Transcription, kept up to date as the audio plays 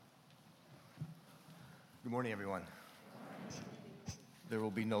Good morning, everyone. There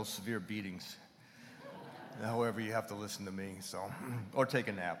will be no severe beatings. However, you have to listen to me, or take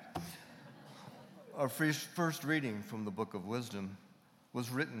a nap. Our first reading from the Book of Wisdom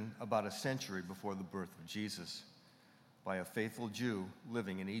was written about a century before the birth of Jesus by a faithful Jew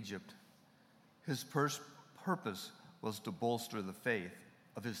living in Egypt. His purpose was to bolster the faith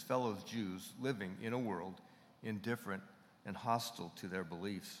of his fellow Jews living in a world indifferent and hostile to their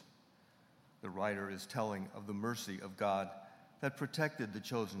beliefs. The writer is telling of the mercy of God that protected the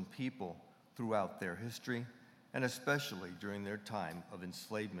chosen people throughout their history, and especially during their time of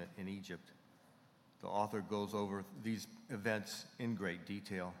enslavement in Egypt. The author goes over these events in great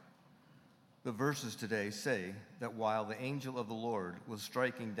detail. The verses today say that while the angel of the Lord was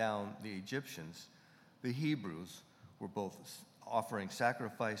striking down the Egyptians, the Hebrews were both offering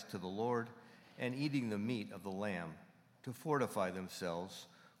sacrifice to the Lord and eating the meat of the lamb to fortify themselves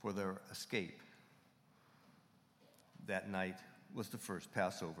for their escape. That night was the first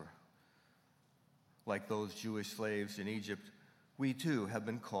Passover. Like those Jewish slaves in Egypt, we too have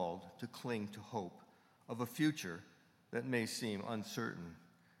been called to cling to hope of a future that may seem uncertain,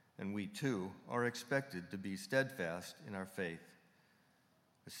 and we too are expected to be steadfast in our faith.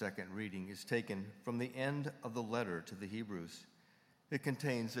 The second reading is taken from the end of the letter to the Hebrews. It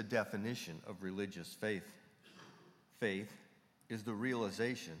contains a definition of religious faith. Faith is the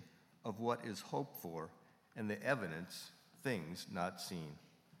realization of what is hoped for and the evidence, things not seen.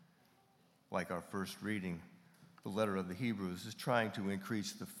 Like our first reading, the letter of the Hebrews is trying to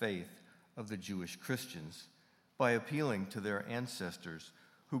increase the faith of the Jewish Christians by appealing to their ancestors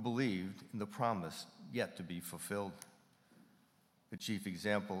who believed in the promise yet to be fulfilled. The chief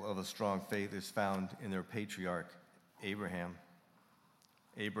example of a strong faith is found in their patriarch, Abraham.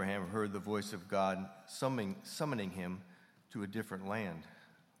 Abraham heard the voice of God summoning him to a different land,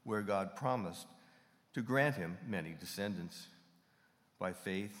 where God promised to grant him many descendants. By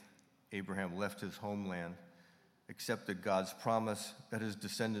faith, Abraham left his homeland, accepted God's promise that his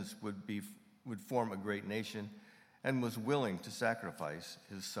descendants would form a great nation, and was willing to sacrifice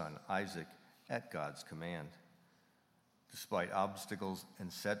his son Isaac at God's command. Despite obstacles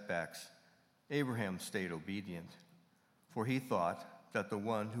and setbacks, Abraham stayed obedient, for he thought that the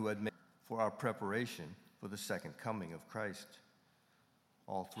one who had made for our preparation for the second coming of Christ.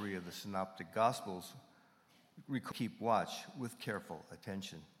 All three of the synoptic gospels keep watch with careful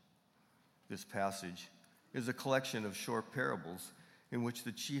attention. This passage is a collection of short parables in which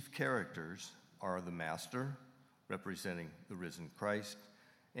the chief characters are the master, representing the risen Christ,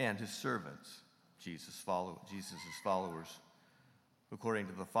 and his servants, Jesus' followers. According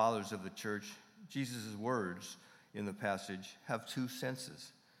to the fathers of the church, Jesus' words in the passage have two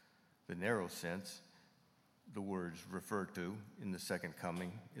senses. The narrow sense, the words referred to in the second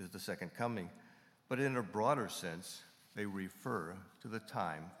coming, is the second coming, but in a broader sense, they refer to the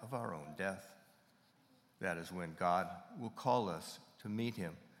time of our own death. That is when God will call us to meet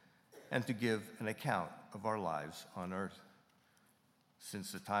him and to give an account of our lives on earth.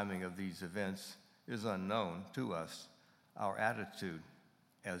 Since the timing of these events is unknown to us, our attitude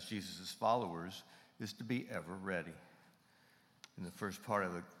as Jesus' followers is to be ever ready. In the first part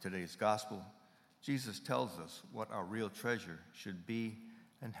of today's gospel, Jesus tells us what our real treasure should be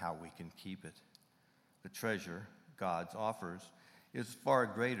and how we can keep it. The treasure God offers is far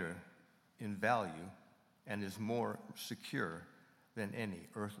greater in value and is more secure than any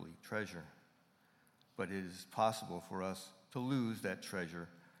earthly treasure. But it is possible for us to lose that treasure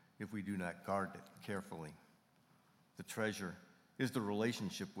if we do not guard it carefully. The treasure is the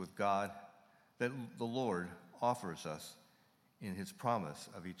relationship with God that the Lord offers us in his promise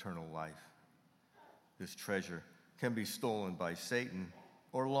of eternal life. This treasure can be stolen by Satan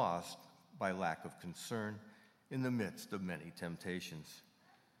or lost by lack of concern in the midst of many temptations.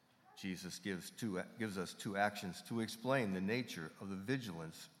 Jesus gives us two actions to explain the nature of the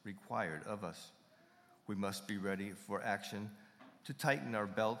vigilance required of us. We must be ready for action to tighten our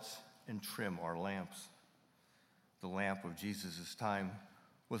belts and trim our lamps. The lamp of Jesus' time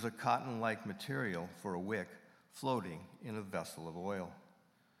was a cotton-like material for a wick floating in a vessel of oil.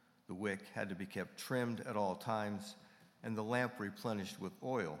 The wick had to be kept trimmed at all times and the lamp replenished with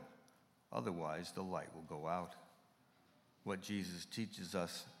oil, otherwise the light will go out. What Jesus teaches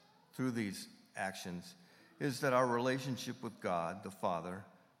us through these actions is that our relationship with God, the Father,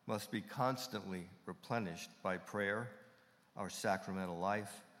 must be constantly replenished by prayer, our sacramental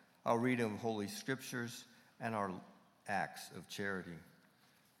life, our reading of Holy Scriptures, and our acts of charity.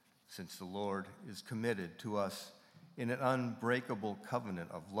 Since the Lord is committed to us in an unbreakable covenant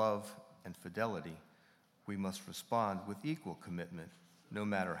of love and fidelity, we must respond with equal commitment, no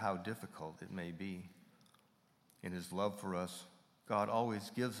matter how difficult it may be. In his love for us, God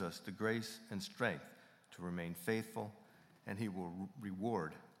always gives us the grace and strength to remain faithful, and he will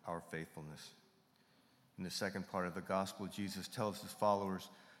reward our faithfulness. In the second part of the gospel, Jesus tells his followers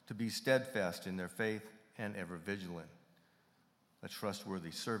to be steadfast in their faith and ever vigilant. A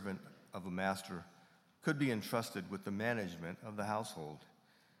trustworthy servant of a master could be entrusted with the management of the household.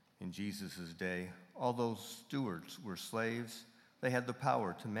 In Jesus' day, although stewards were slaves, they had the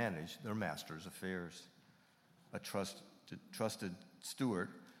power to manage their master's affairs. A trusted steward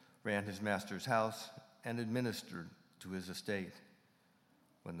ran his master's house and administered to his estate.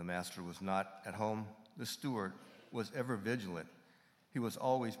 When the master was not at home, the steward was ever vigilant. He was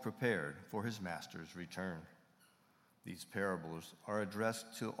always prepared for his master's return. These parables are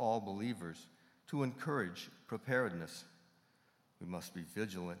addressed to all believers to encourage preparedness. We must be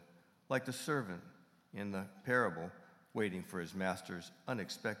vigilant, like the servant in the parable waiting for his master's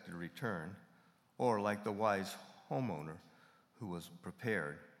unexpected return, or like the wise homeowner who was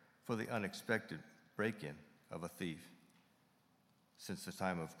prepared for the unexpected break-in of a thief. Since the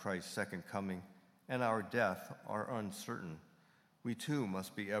time of Christ's second coming and our death are uncertain, we too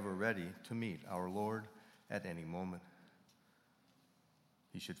must be ever ready to meet our Lord at any moment.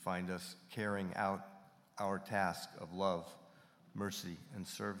 He should find us carrying out our task of love, mercy, and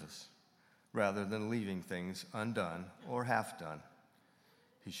service, rather than leaving things undone or half done.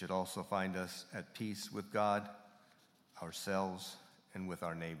 He should also find us at peace with God, ourselves, and with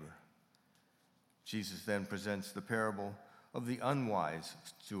our neighbor. Jesus then presents the parable of the unwise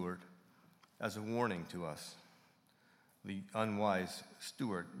steward as a warning to us. The unwise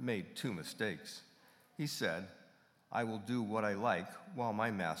steward made two mistakes. He said, "I will do what I like while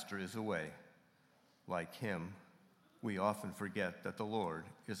my master is away." Like him, we often forget that the Lord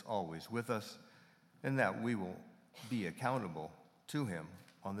is always with us and that we will be accountable to him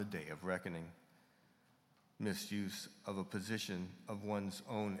on the day of reckoning. Misuse of a position of one's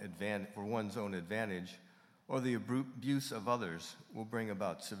own advantage or the abuse of others will bring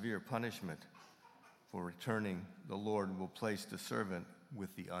about severe punishment. For returning, the Lord will place the servant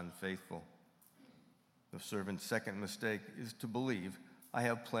with the unfaithful. The servant's second mistake is to believe, "I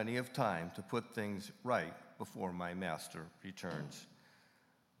have plenty of time to put things right before my master returns."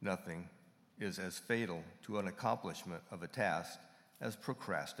 Nothing is as fatal to an accomplishment of a task as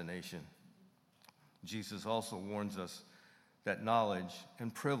procrastination. Jesus also warns us that knowledge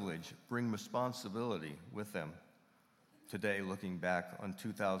and privilege bring responsibility with them. Today, looking back on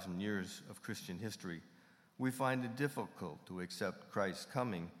 2,000 years of Christian history, we find it difficult to accept Christ's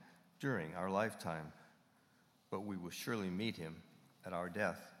coming during our lifetime, but we will surely meet him at our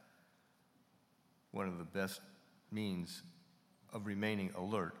death. One of the best means of remaining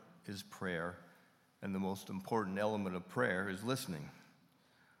alert is prayer, and the most important element of prayer is listening.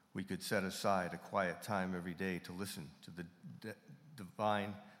 We could set aside a quiet time every day to listen to the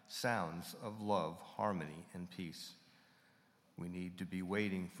divine sounds of love, harmony, and peace. We need to be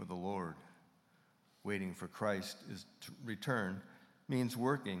waiting for the Lord. Waiting for Christ's return means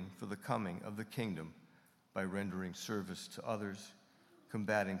working for the coming of the kingdom by rendering service to others,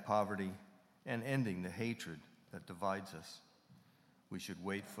 combating poverty, and ending the hatred that divides us. We should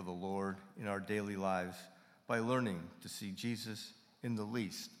wait for the Lord in our daily lives by learning to see Jesus in the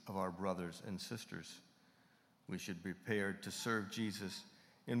least of our brothers and sisters. We should be prepared to serve Jesus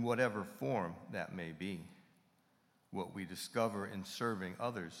in whatever form that may be. What we discover in serving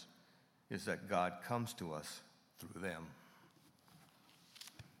others is that God comes to us through them.